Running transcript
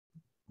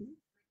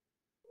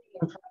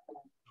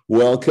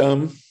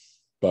Welcome.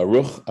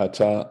 Baruch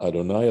atah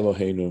Adonai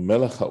Eloheinu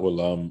melech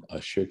haolam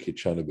asher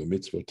kitshanu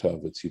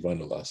b'mitzvotav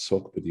v'tzivanu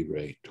la'asok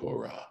b'divrei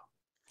Torah.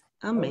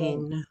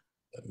 Amen.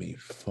 Let me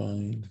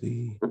find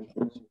I'm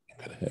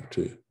going to have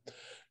to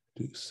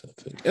do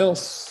something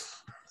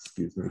else.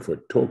 Excuse me for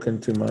talking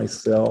to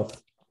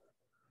myself.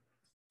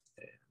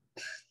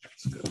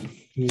 Let's go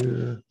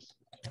here.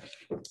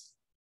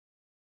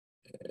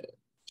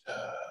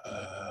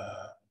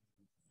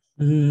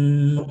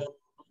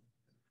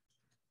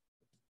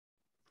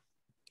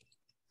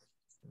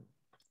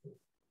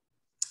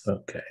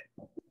 Okay.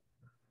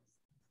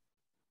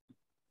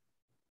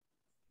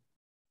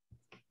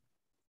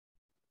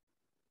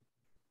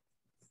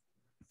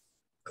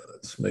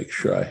 Let's make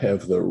sure I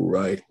have the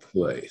right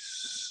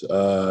place.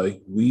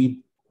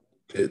 We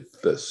did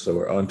this, so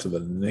we're on to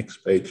the next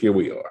page. Here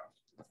we are.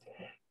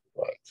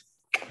 Right.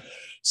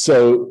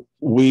 So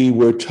we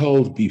were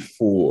told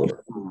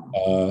before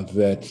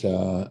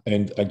that,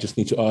 and I just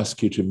need to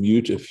ask you to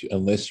mute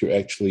unless you're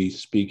actually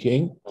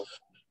speaking.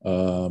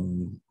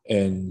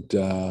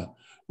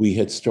 We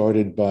had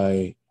started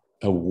by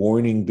a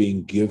warning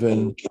being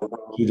given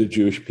to the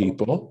Jewish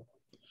people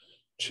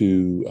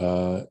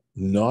to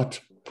not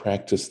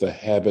practice the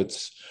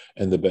habits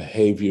and the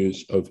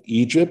behaviors of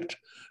Egypt,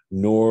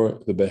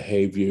 nor the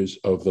behaviors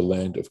of the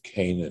land of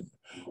Canaan,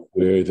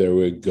 where they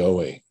were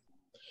going.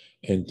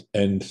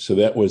 And so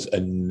that was a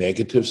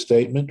negative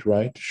statement,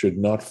 right? Should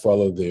not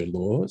follow their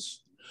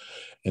laws.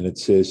 And it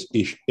says,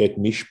 et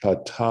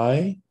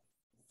mishpatai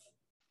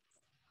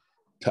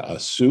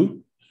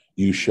ta'asu,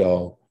 you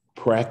shall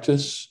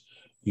practice,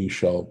 you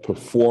shall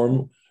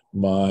perform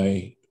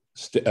my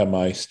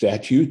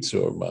statutes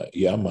or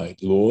my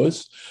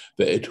laws,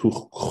 the et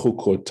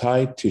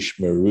chukotai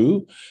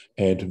tishmeru,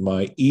 and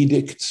my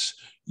edicts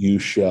you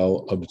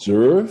shall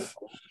observe,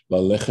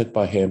 lalechet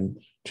bahem,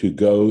 to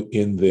go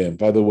in them.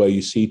 By the way,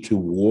 you see to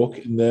walk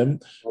in them,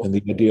 and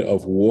the idea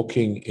of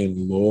walking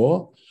in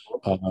law.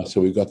 So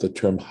we got the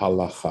term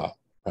halacha,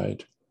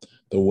 right?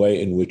 The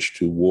way in which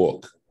to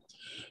walk.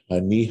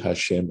 Ani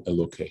Hashem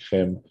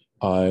Elokechem,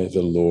 I,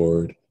 the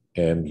Lord,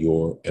 am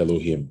your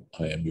Elohim.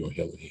 I am your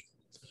Elohim.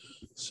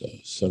 So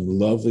some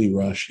lovely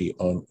Rashi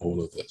on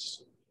all of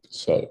this.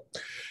 So,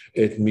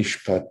 et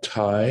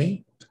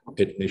mishpatai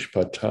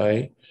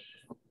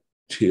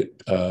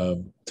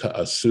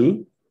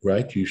ta'asu,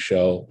 right? You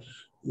shall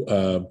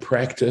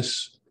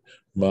practice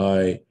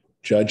my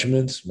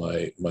judgments,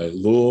 my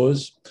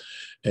laws.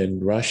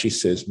 And Rashi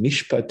says,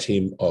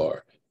 mishpatim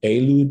are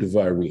elu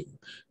dvarim.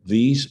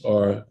 These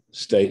are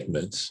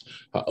statements,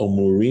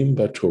 ha'omurim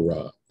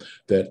b'Torah,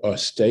 that are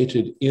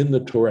stated in the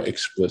Torah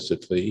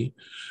explicitly,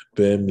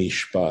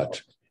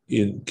 b'mishpat,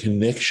 in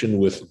connection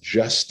with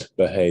just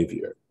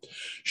behavior.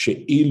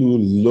 She'ilu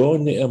lo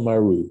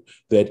ne'emaru,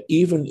 that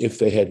even if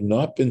they had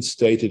not been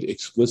stated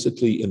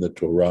explicitly in the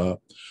Torah,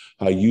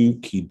 hayu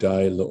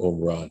kidai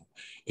le'omran,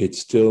 it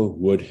still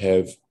would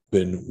have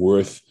been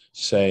worth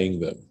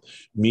saying them.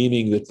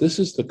 Meaning that this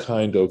is the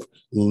kind of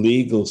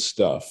legal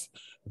stuff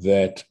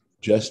that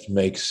just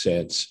makes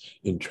sense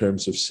in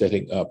terms of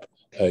setting up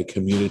a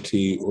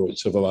community or a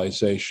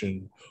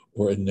civilization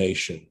or a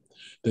nation,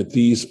 that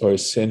these are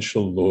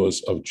essential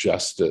laws of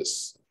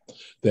justice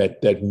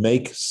that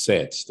make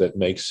sense,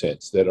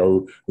 that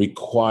are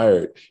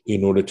required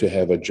in order to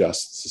have a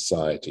just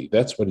society.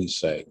 That's what he's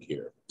saying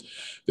here.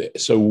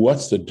 So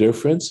what's the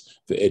difference?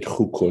 The et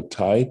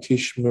chukotai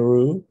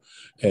tishmeru,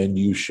 and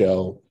you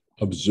shall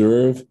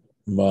observe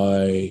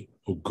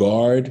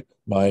guard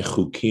my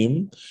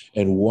chukim.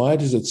 And why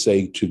does it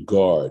say to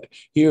guard?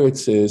 Here it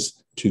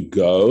says to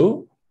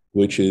go,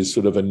 which is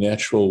sort of a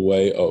natural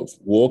way of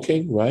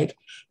walking, right?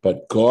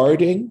 But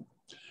guarding,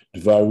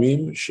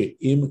 dvarim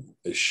shehem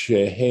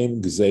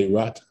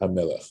gzeirat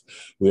hamelech.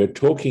 We're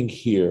talking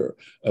here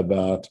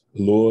about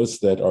laws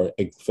that are,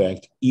 in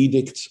fact,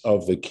 edicts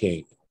of the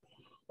king,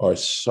 are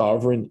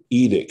sovereign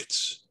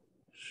edicts.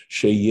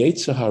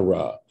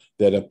 Sheyetzahara,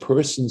 that a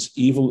person's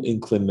evil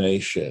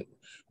inclination,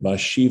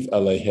 mashiv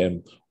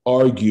alehem,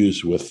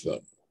 argues with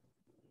them,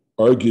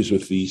 argues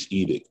with these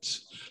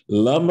edicts.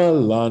 Lama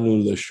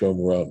lanu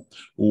l'shomram.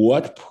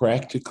 What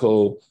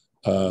practical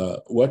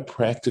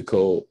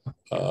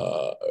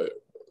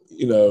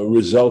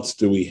results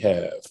do we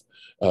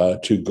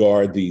have to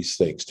guard these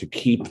things, to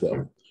keep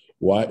them?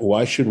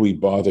 Why should we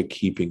bother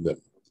keeping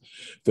them?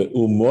 The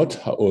umot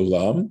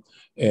ha'olam,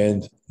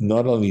 and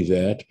not only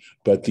that,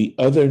 but the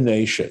other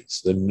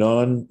nations, the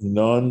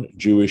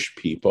non-Jewish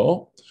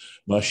people,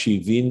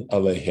 mashivin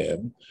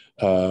alehem,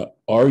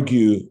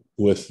 argue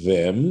with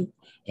them,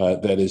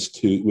 that is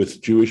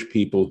with Jewish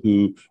people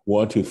who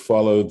want to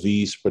follow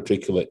these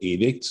particular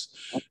edicts.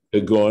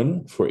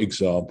 Egon, for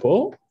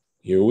example,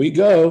 here we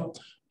go,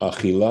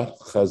 achilat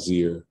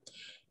chazir,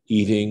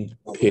 eating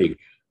pig,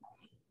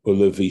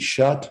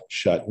 ulevishat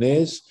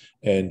shatnez,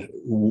 and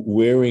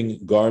wearing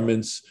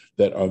garments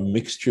that are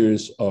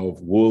mixtures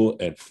of wool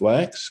and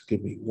flax.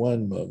 Give me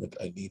one moment.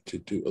 I need to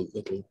do a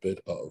little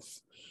bit of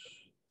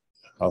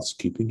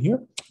housekeeping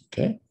here.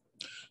 Okay.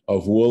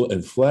 Of wool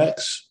and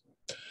flax.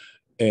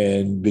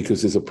 And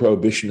because there's a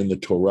prohibition in the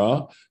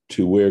Torah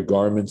to wear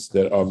garments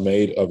that are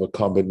made of a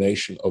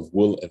combination of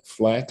wool and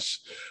flax.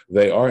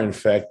 They are, in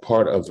fact,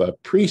 part of a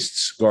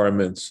priest's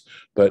garments,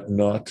 but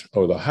not,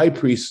 or the high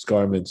priest's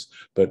garments,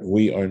 but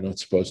we are not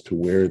supposed to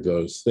wear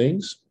those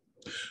things.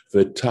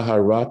 The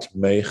taharat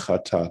mei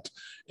chatat,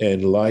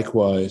 and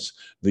likewise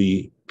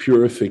the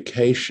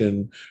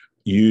purification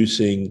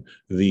using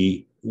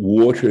the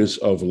waters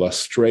of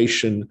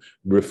lustration,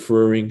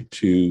 referring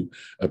to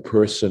a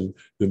person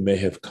who may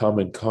have come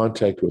in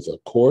contact with a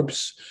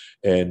corpse.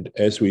 And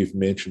as we've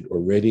mentioned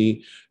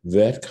already,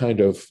 that kind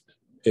of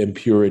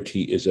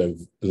impurity is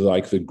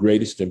like the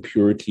greatest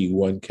impurity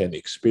one can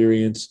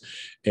experience,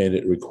 and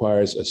it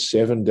requires a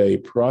 7-day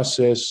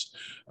process,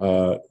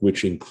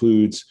 which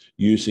includes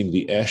using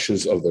the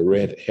ashes of the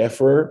red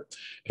heifer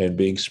and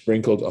being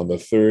sprinkled on the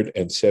 3rd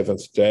and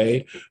 7th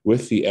day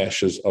with the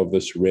ashes of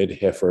this red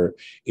heifer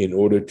in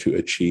order to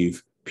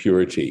achieve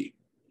purity.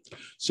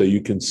 So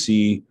you can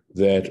see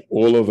that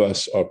all of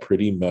us are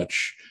pretty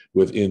much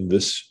within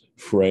this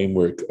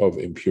framework of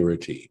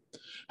impurity.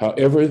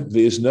 However,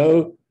 there's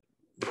no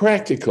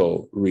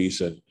practical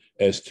reason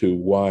as to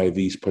why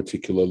these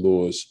particular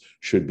laws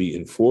should be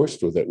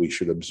enforced or that we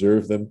should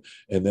observe them,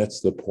 and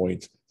that's the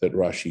point that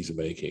Rashi's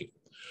making.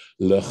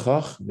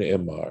 Lechach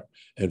ne'emar,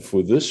 and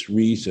for this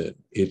reason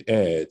it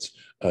adds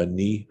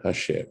Ani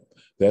Hashem.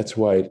 That's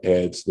why it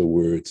adds the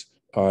words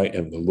I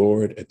am the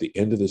Lord at the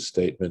end of the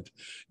statement.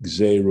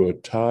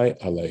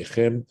 Gzerotai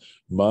aleichem,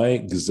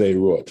 my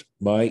gzerot,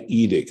 my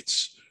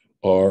edicts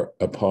are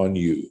upon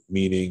you,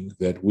 meaning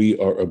that we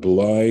are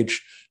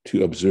obliged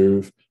to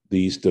observe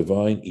these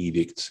divine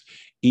edicts.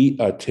 I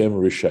atem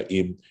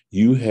rishaim,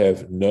 you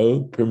have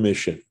no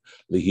permission,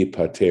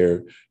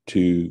 lihipater,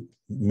 to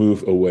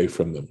move away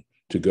from them,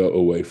 to go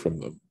away from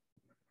them,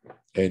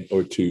 and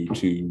or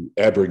to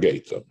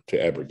abrogate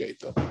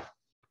them,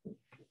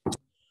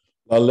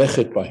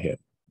 Lalechet bahem,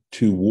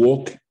 to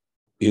walk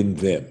in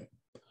them.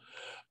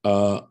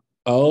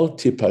 Al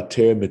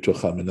tipater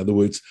mitocham. In other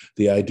words,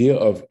 the idea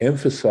of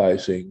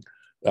emphasizing,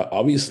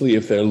 obviously,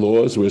 if they're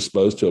laws, we're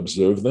supposed to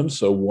observe them.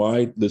 So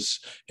why this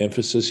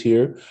emphasis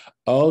here?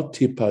 Al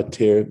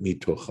tipater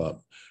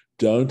mitocham.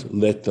 Don't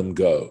let them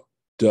go.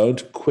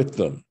 Don't quit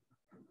them.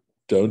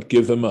 Don't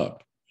give them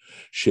up.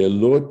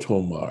 Shelo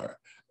tomar.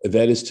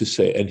 That is to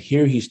say, and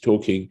here he's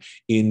talking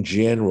in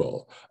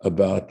general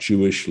about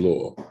Jewish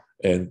law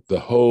and the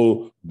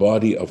whole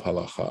body of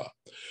halacha.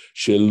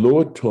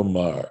 Shelo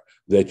tomar,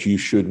 that you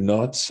should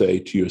not say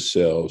to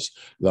yourselves,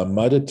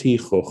 Lamadati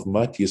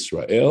chokhmat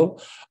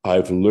Yisrael,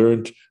 I've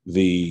learned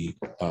the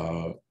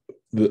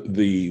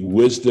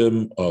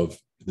wisdom of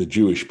the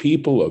Jewish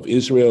people of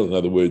Israel. In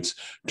other words,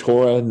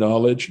 Torah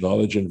knowledge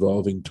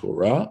involving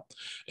Torah.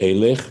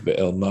 Elech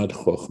ve'elmad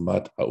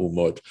chokhmat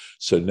ha'umot.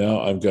 So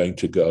now I'm going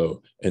to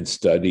go and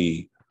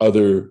study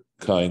other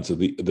kinds of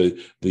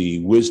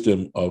the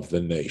wisdom of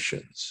the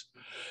nations.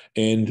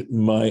 And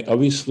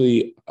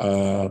obviously,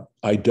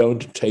 I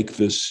don't take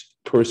this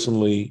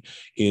personally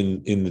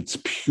in its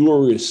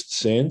purest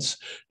sense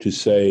to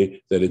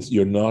say that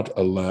you're not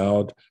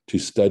allowed to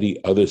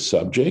study other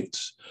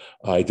subjects.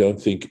 I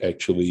don't think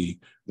actually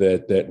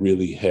that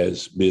really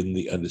has been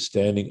the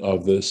understanding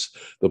of this.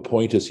 The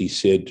point, as he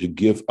said, to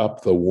give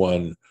up the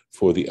one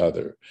for the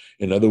other.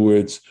 In other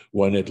words,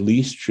 one at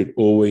least should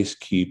always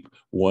keep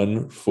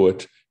one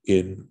foot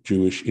in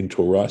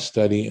Torah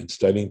study and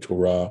studying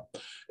Torah,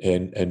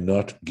 and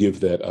not give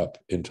that up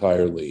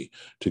entirely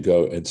to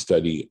go and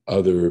study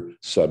other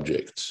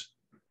subjects.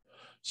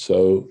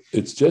 So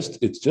it's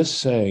just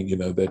saying,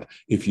 that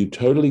if you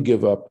totally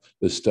give up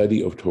the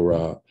study of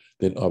Torah,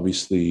 then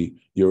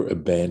obviously you're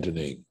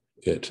abandoning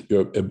it.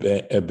 You're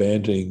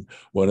abandoning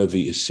one of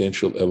the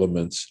essential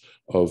elements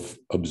of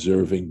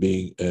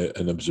being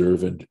an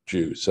observant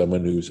Jew,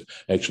 someone who's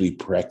actually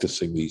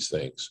practicing these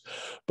things.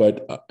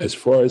 But as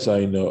far as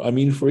I know,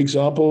 for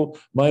example,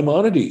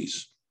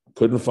 Maimonides,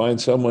 couldn't find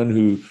someone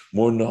who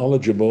more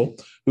knowledgeable,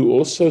 who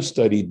also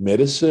studied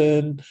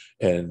medicine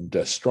and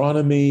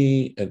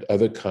astronomy and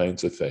other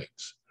kinds of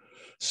things.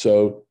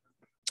 So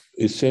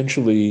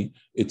essentially,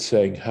 it's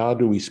saying, how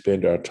do we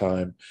spend our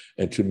time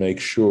and to make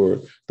sure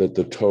that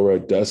the Torah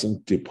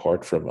doesn't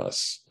depart from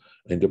us?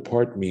 And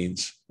depart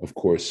means, of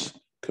course,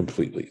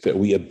 completely, that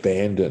we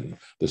abandon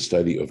the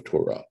study of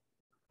Torah.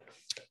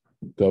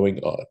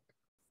 Going on.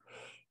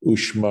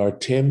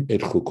 Ushmartem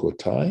et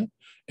chukotai,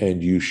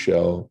 and you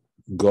shall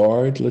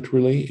guard,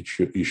 literally,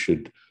 you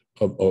should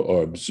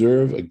or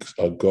observe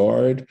or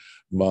guard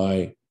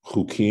my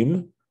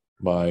chukim,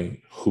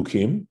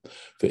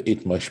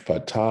 ve'it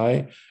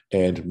mashpatai,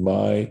 and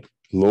my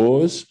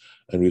laws.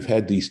 And we've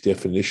had these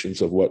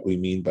definitions of what we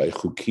mean by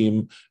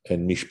chukim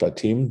and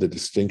mishpatim, the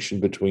distinction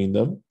between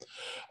them.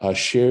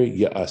 Asher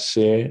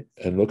ya'aseh,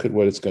 and look at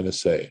what it's going to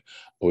say.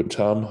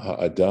 Otam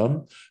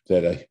ha'adam,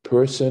 that a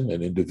person,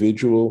 an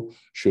individual,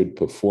 should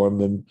perform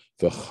them,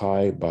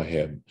 v'chai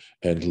bahem,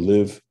 and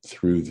live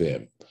through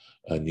them.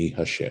 Ani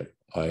Hashem,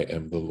 I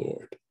am the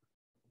Lord.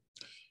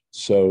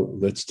 So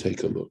let's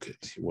take a look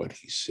at what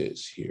he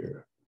says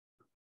here.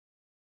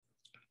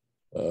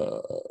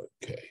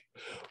 Okay.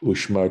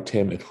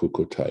 Ushmartem et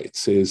chukotai. It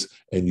says,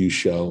 and you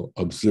shall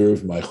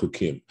observe my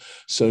chukim.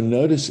 So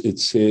notice it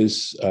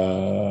says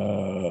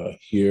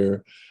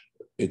here,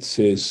 it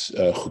says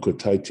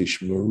chukotai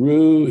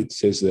tishmeru. It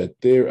says that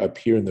there up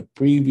here in the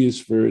previous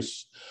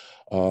verse,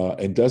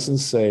 and doesn't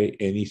say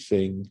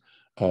anything.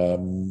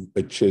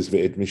 It says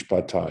ve'et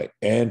mishpatai,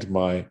 and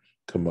my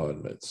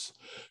commandments.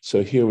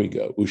 So here we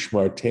go.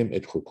 Ushmartem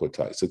et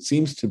chukotai. So it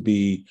seems to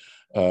be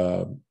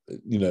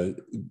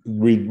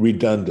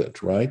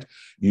redundant, right?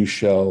 You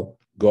shall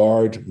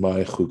guard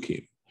my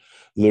chukim.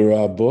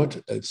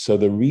 L'rabot. So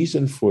the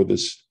reason for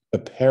this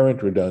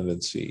apparent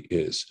redundancy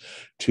is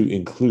to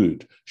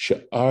include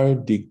sha'ar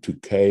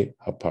digtukei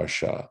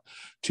haparsha,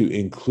 to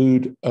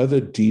include other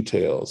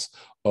details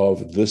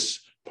of this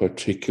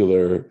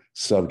particular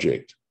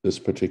subject, this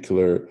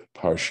particular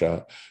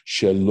parsha,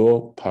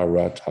 shelo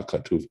parat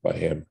hakatuv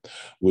bahem,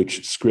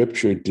 which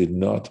scripture did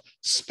not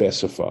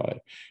specify.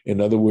 In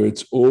other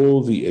words,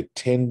 all the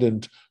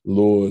attendant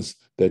laws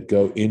that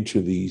go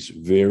into these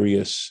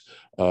various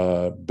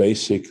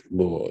basic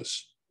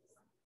laws.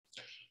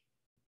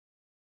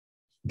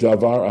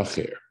 Davar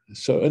acher.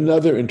 So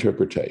another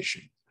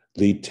interpretation.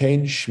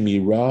 Liten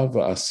shmira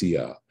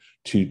va'asiyah.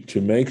 To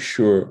make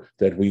sure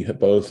that we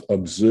both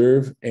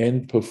observe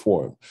and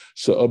perform.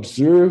 So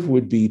observe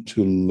would be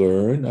to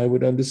learn, I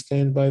would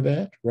understand by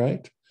that,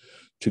 right?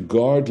 To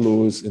guard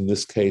laws in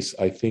this case,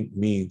 I think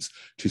means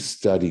to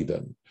study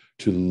them,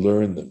 to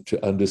learn them,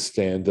 to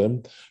understand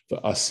them, the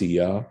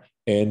asiyah,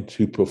 and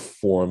to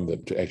perform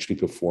them, to actually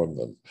perform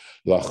them.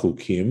 La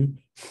chukim,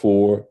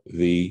 for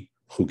the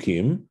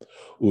chukim,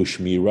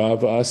 ushmira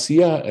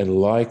v'asiyah, and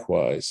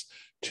likewise,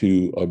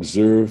 to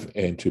observe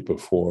and to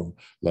perform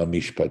la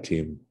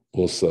mishpatim,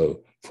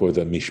 also for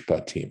the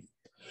mishpatim.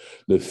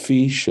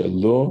 Lefi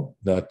shelo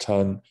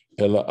natan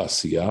ela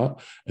asiyah,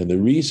 and the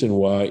reason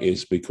why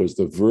is because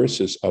the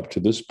verses up to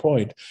this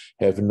point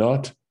have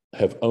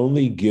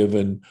only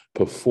given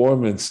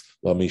performance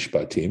la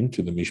mishpatim,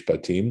 to the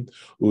mishpatim,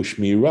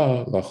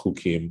 ushmira la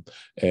chukim,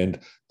 and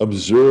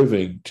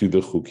observing to the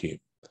chukim.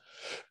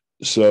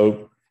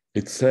 So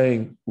it's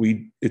saying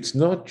it's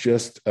not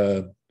just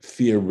a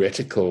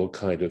theoretical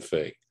kind of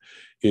thing.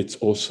 It's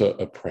also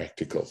a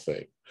practical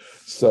thing.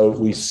 So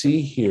we see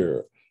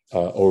here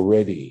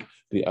already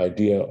the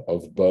idea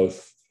of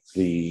both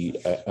the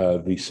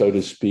so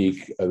to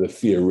speak, the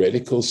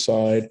theoretical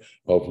side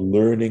of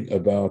learning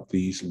about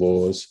these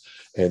laws,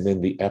 and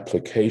then the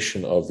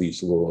application of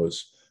these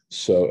laws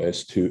so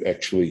as to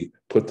actually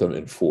put them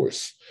in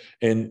force.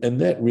 And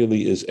that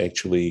really is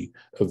actually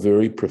a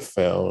very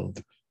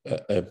profound,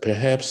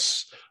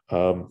 perhaps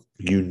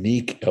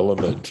unique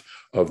element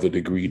of the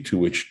degree to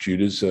which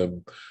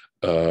Judaism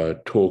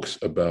talks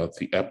about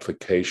the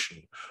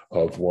application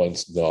of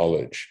one's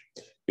knowledge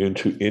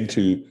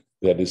into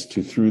that is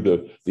through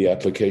the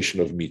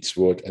application of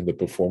mitzvot and the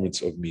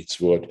performance of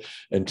mitzvot,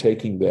 and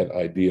taking that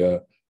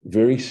idea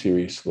very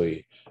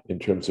seriously in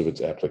terms of its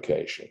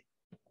application.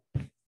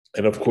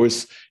 And of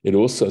course, it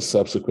also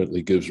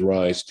subsequently gives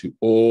rise to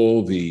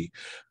all the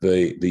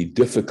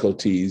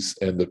difficulties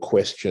and the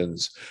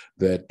questions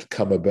that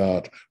come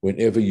about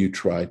whenever you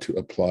try to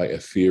apply a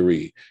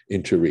theory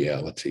into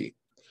reality.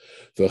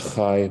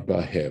 V'chai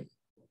bahem,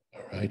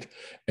 all right,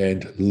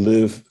 and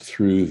live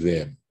through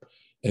them.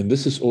 And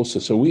this is also,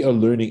 so we are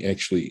learning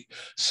actually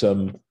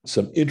some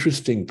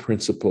interesting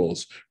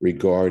principles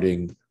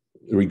regarding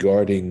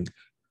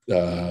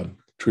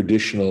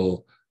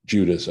traditional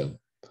Judaism.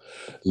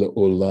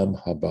 Le'olam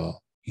haba.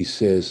 He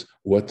says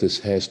what this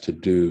has to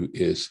do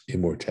is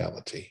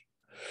immortality.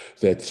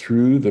 That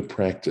through the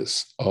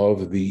practice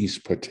of these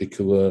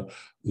particular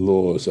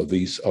laws, of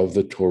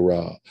the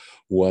Torah,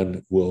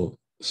 one will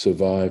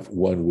survive,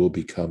 one will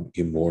become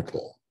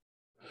immortal.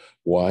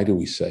 Why do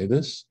we say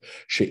this?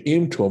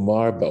 She'im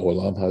tomar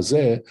ba'olam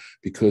hazeh,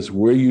 because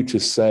were you to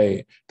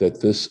say that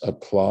this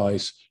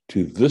applies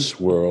to this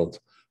world,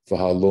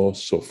 v'halo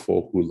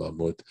sofohu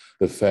lamut,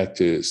 the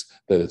fact is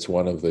that it's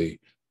one of the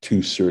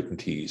two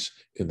certainties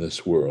in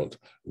this world.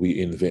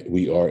 We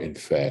are in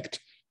fact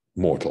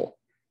mortal.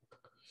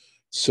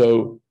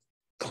 So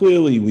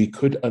clearly we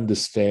could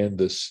understand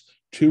this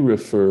to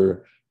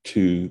refer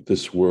to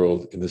this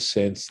world in the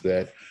sense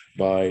that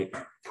by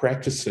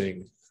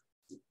practicing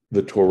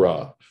the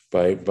Torah,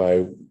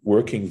 by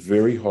working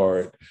very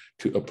hard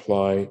to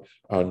apply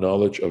our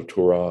knowledge of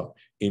Torah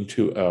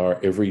into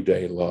our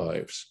everyday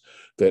lives,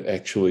 that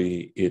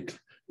actually it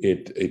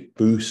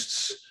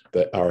boosts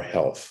our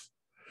health.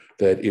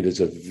 That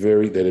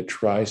it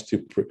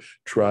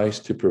tries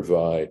to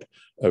provide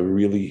a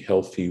really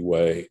healthy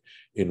way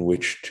in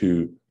which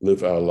to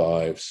live our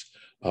lives.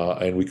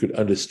 And we could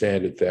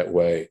understand it that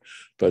way.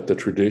 But the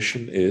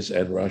tradition is,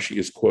 and Rashi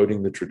is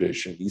quoting the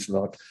tradition, he's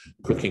not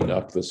cooking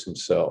up this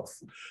himself,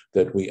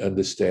 that we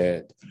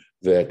understand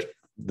that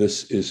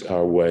this is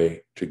our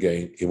way to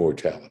gain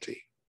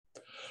immortality.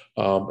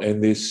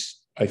 And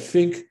this, I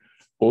think,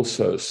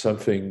 also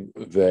something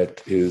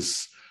that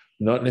is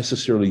not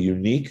necessarily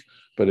unique,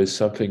 but is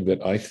something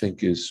that I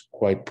think is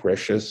quite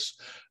precious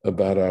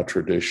about our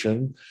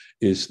tradition,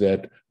 is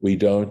that we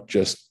don't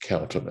just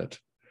count on it,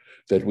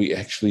 that we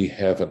actually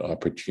have an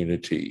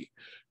opportunity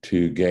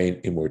to gain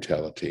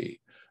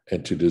immortality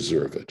and to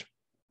deserve it,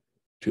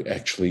 to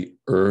actually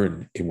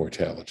earn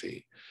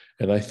immortality.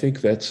 And I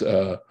think that's,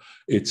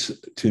 it's,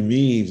 to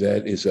me,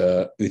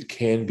 it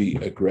can be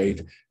a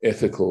great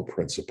ethical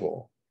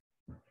principle.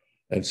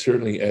 And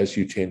certainly as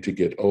you tend to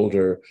get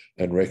older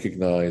and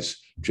recognize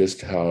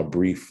just how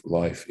brief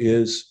life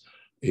is,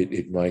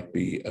 it might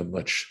be a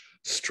much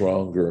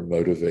stronger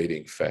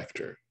motivating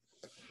factor.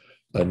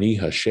 Ani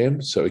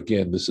Hashem. So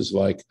again, this is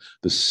like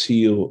the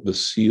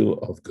seal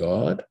of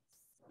God.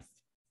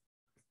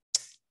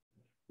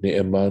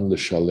 Ne'eman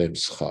l'shalem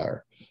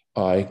schar.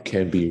 I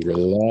can be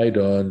relied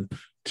on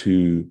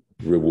to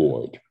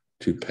reward,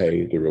 to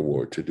pay the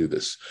reward, to do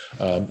this.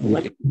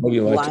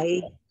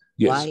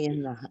 Why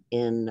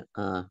in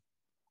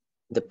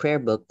the prayer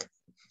book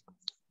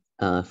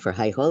for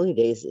High Holy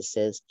Days it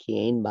says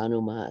Ki ein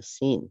banu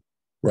ma'asin?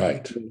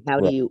 Right. How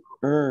do you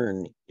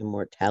earn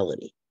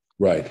immortality?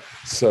 Right.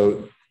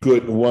 So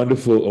good, a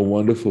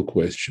wonderful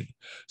question.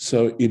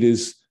 So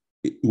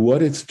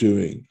what it's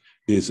doing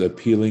is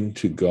appealing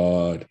to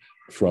God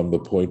from the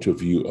point of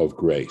view of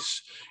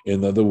grace.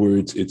 In other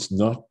words, it's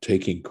not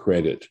taking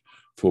credit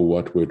for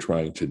what we're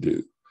trying to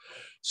do.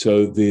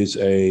 So there's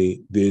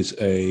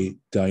a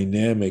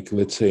dynamic,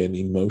 let's say an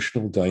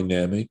emotional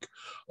dynamic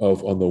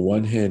of, on the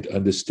one hand,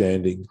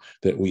 understanding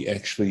that we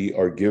actually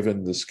are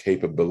given this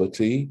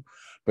capability,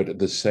 but at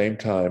the same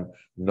time,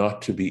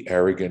 not to be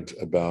arrogant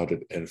about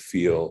it and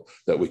feel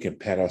that we can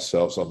pat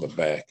ourselves on the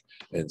back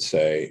and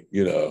say,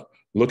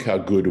 look how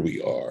good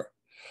we are.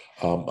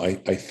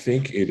 I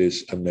think it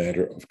is a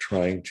matter of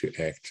trying to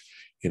act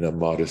in a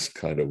modest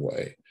kind of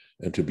way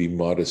and to be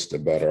modest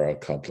about our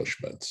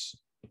accomplishments.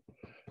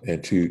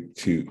 And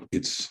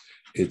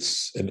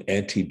it's an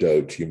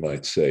antidote, you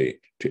might say,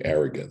 to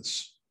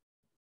arrogance.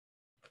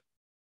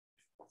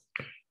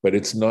 But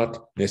it's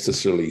not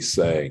necessarily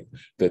saying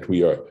that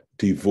we are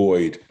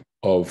devoid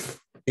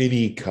of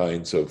any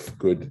kinds of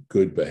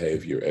good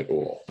behavior at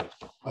all.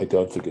 I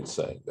don't think it's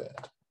saying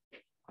that.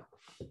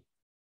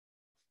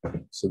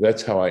 So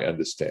that's how I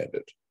understand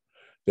it,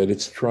 that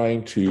it's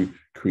trying to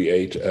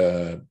create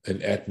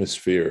an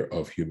atmosphere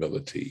of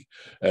humility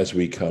as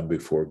we come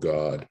before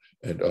God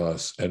and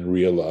us and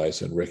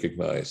realize and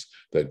recognize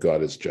that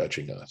God is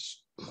judging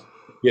us.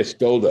 Yes,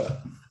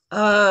 Golda.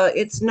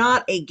 It's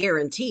not a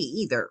guarantee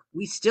either.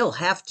 We still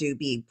have to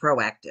be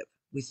proactive.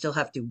 We still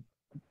have to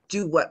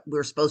do what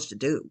we're supposed to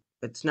do.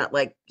 It's not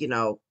like,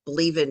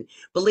 believe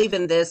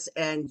in this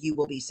and you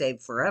will be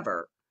saved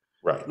forever.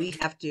 Right. We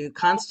have to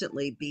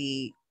constantly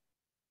be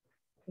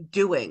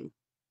doing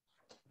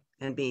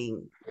and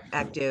being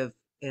active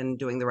and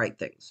doing the right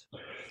things.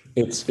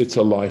 It's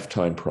a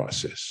lifetime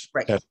process.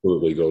 Right.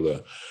 Absolutely,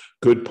 Golda.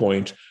 Good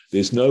point.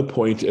 There's no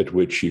point at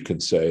which you can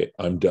say,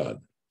 I'm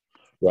done.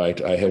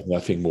 Right? I have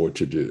nothing more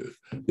to do.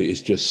 There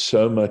is just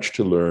so much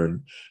to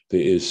learn.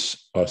 There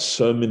are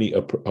so many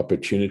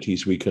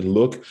opportunities. We can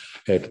look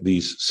at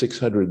these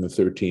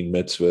 613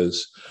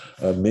 mitzvahs,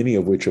 many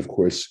of which, of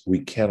course, we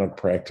cannot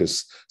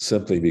practice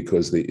simply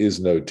because there is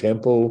no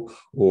temple,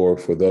 or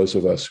for those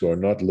of us who are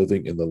not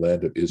living in the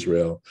land of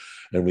Israel.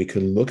 And we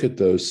can look at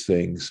those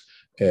things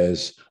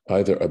as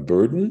either a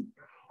burden,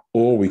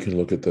 or we can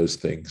look at those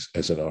things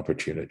as an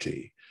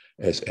opportunity,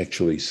 as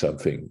actually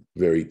something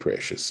very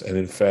precious. And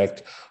in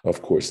fact,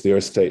 of course, there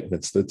are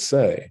statements that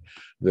say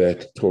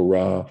that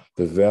Torah,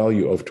 the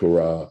value of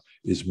Torah,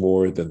 is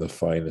more than the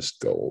finest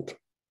gold.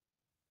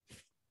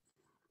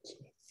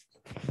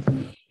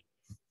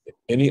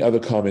 Any other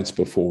comments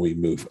before we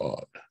move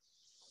on?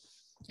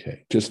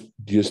 Okay, just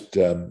use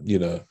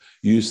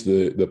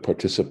the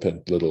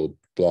participant little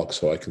block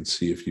so I can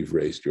see if you've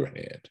raised your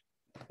hand.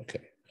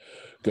 Okay,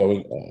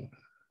 going on.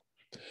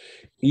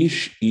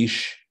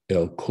 Ish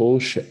El kol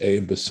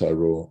she'e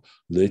besaro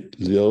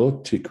lo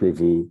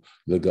tikrevu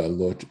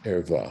legalot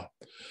erva.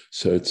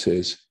 So it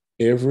says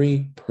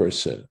every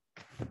person,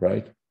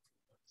 right?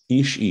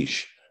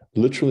 Ish.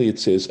 Literally it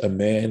says a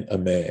man,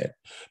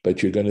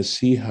 but you're going to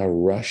see how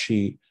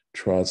Rashi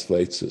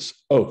translates this.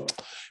 Oh,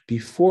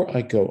 before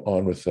I go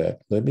on with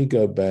that, let me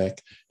go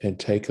back and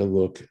take a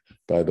look,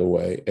 by the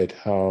way, at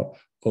how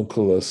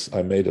Onkelos,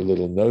 I made a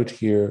little note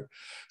here.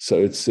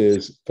 So it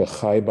says,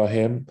 V'chai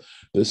bahem.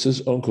 This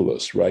is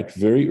Onkelos, right?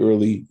 Very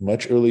early,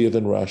 much earlier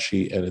than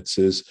Rashi. And it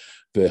says,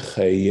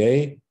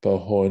 V'chaye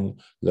bahon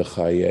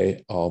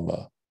l'chaye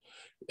alma.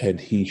 And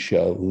he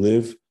shall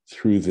live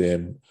through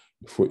them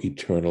for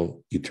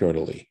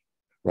eternally,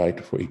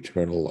 right? For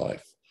eternal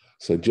life.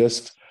 So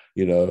just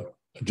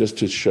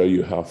to show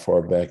you how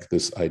far back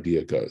this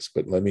idea goes.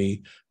 But let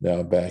me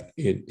now back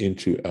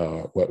into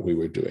what we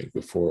were doing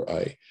before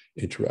I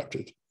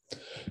interrupted.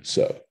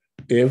 So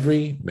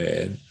every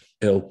man,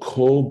 el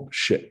kol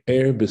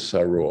she'er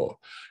b'saro,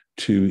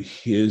 to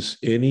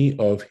any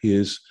of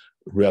his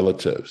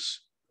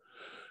relatives,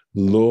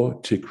 lo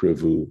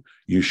tikrevu,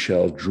 you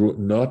shall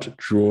not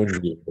draw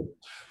near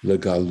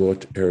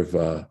legalot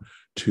erva,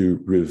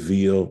 to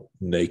reveal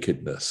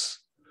nakedness.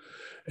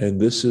 And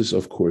this is,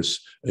 of course,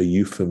 a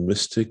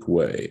euphemistic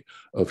way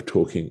of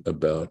talking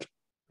about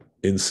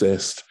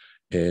incest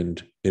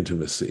and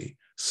intimacy,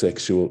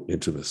 sexual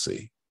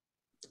intimacy.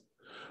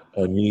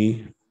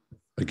 Ani,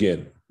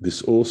 again,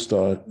 these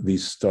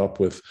stop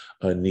with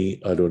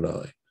Ani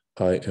Adonai,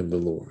 I am the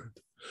Lord.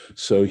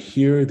 So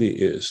here there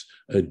is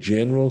a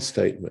general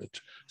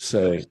statement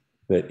saying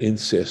that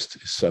incest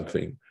is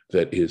something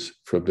that is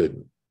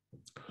forbidden.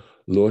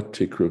 Lo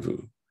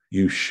tikravu,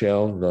 you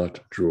shall not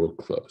draw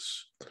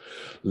close.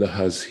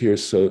 Lahazhir,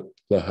 so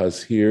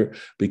lahazhir,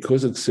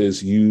 because it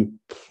says you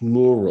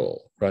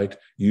plural, right?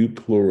 You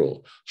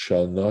plural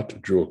shall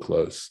not draw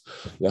close.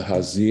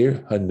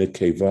 Lahazir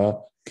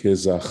hanekeva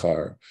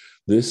kezachar.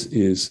 This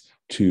is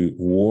to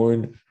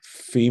warn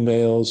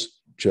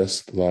females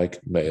just like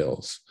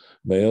males.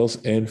 Males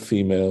and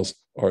females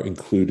are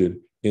included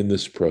in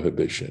this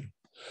prohibition.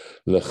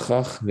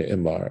 Lechach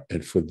ne'emar,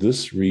 and for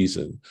this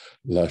reason,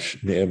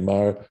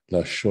 ne'emar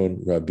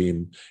lashon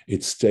rabim,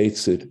 it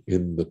states it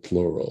in the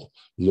plural.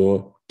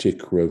 Lo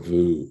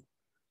tikravu,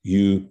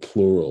 you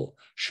plural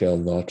shall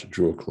not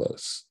draw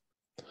close.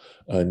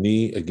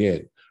 Ani,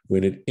 again,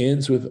 when it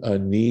ends with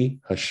Ani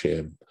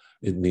Hashem,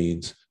 it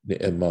means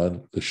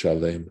ne'eman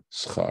l'shalem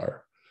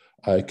schar.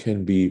 I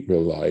can be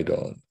relied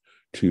on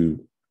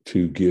to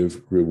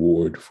give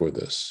reward for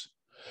this.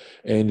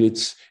 And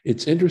it's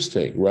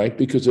interesting, right?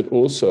 Because it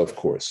also, of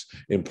course,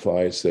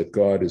 implies that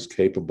God is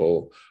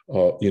capable,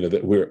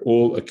 that we're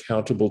all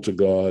accountable to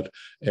God,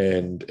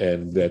 and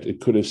that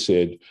it could have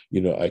said,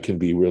 I can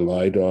be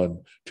relied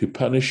on to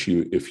punish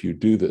you if you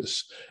do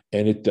this.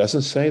 And it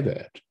doesn't say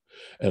that.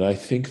 And I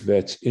think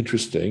that's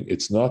interesting.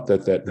 It's not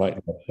that might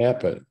not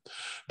happen,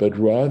 but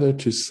rather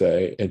to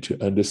say and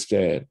to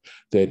understand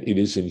that it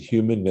is in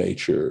human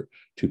nature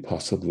to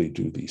possibly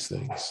do these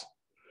things.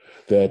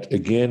 That,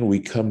 again, we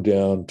come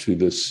down to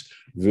this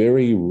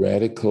very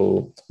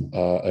radical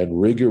and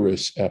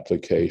rigorous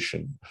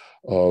application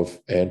of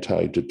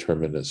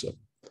anti-determinism,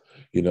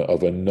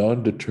 of a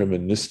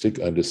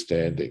non-deterministic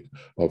understanding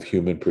of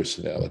human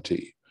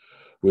personality,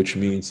 which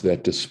means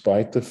that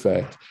despite the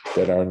fact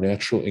that our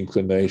natural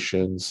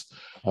inclinations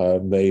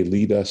may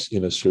lead us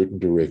in a certain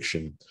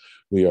direction,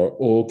 we are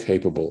all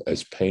capable,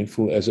 as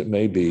painful as it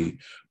may be,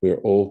 we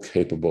are all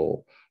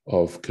capable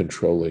of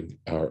controlling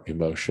our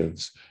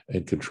emotions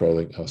and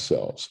controlling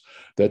ourselves.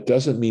 That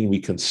doesn't mean we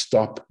can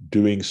stop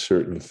doing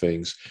certain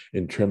things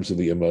in terms of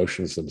the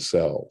emotions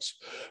themselves,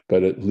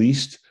 but at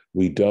least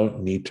we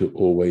don't need to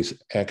always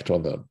act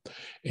on them.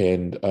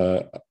 And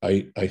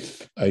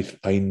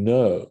I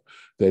know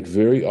that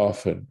very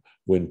often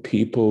when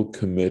people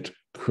commit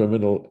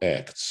criminal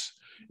acts,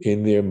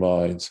 in their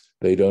minds,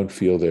 they don't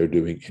feel they're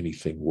doing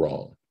anything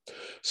wrong.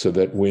 So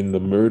that when the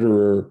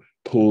murderer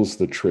pulls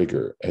the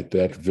trigger at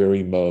that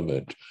very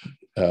moment,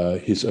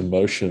 his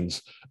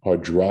emotions are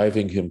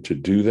driving him to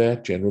do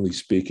that. Generally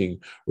speaking,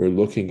 we're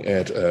looking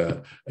at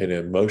an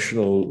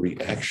emotional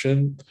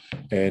reaction,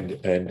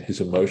 and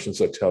his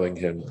emotions are telling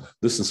him,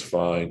 this is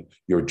fine,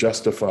 you're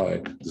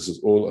justified, this is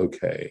all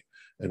okay.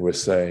 And we're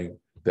saying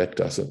that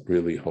doesn't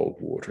really hold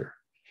water.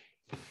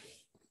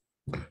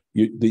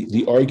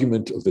 The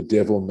argument of the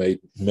devil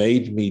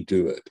made me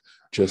do it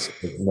just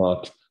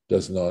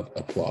does not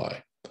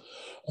apply.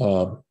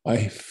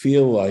 I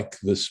feel like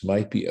this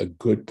might be a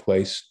good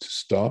place to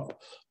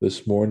stop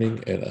this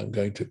morning, and I'm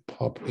going to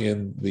pop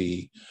in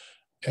the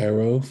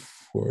arrow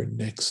for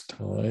next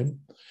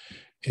time.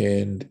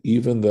 And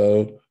even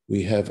though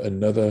we have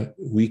another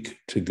week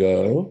to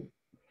go,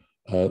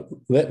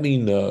 let me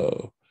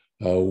know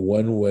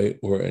one way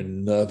or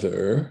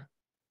another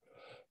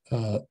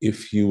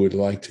if you would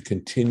like to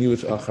continue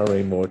with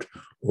Acharei Mot,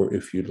 or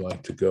if you'd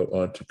like to go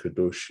on to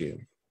Kedoshim.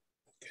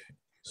 Okay,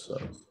 so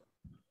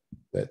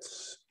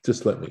that's,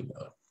 just let me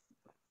know.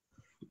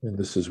 And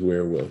this is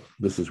where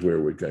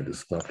we're going to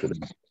stop today.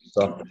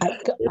 I'd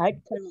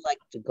kind of like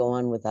to go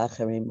on with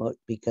Acharei Mot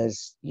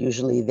because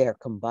usually they're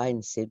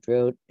combined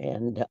Sidrot,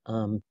 and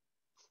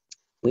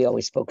we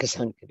always focus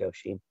on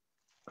Kedoshim.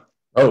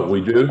 Oh,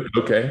 we do?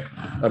 Okay.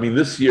 I mean,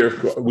 this year,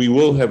 we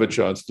will have a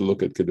chance to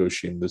look at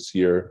Kedoshim this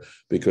year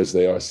because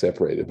they are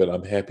separated, but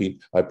I'm happy.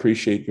 I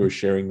appreciate your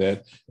sharing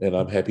that, and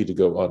I'm happy to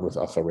go on with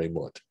Acharei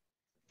Mot.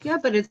 Yeah,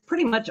 but it's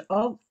pretty much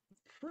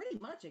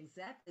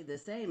exactly the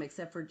same,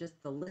 except for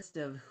just the list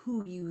of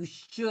who you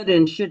should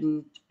and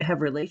shouldn't have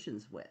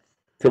relations with.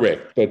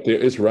 Correct, but there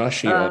is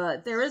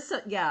Rashi. There is,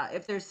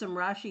 if there's some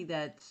Rashi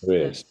that's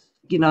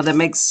that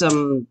makes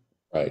some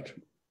right.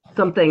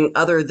 Something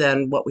other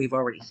than what we've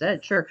already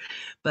said, sure,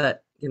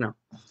 but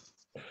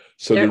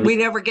so we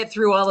never get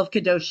through all of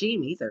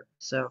Kedoshim either.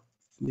 So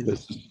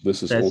this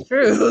is that's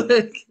true.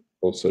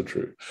 Also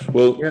true.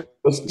 Well,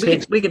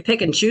 we could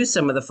pick and choose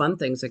some of the fun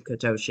things at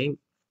Kedoshim.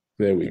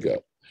 There we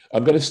go.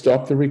 I'm going to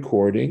stop the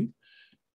recording,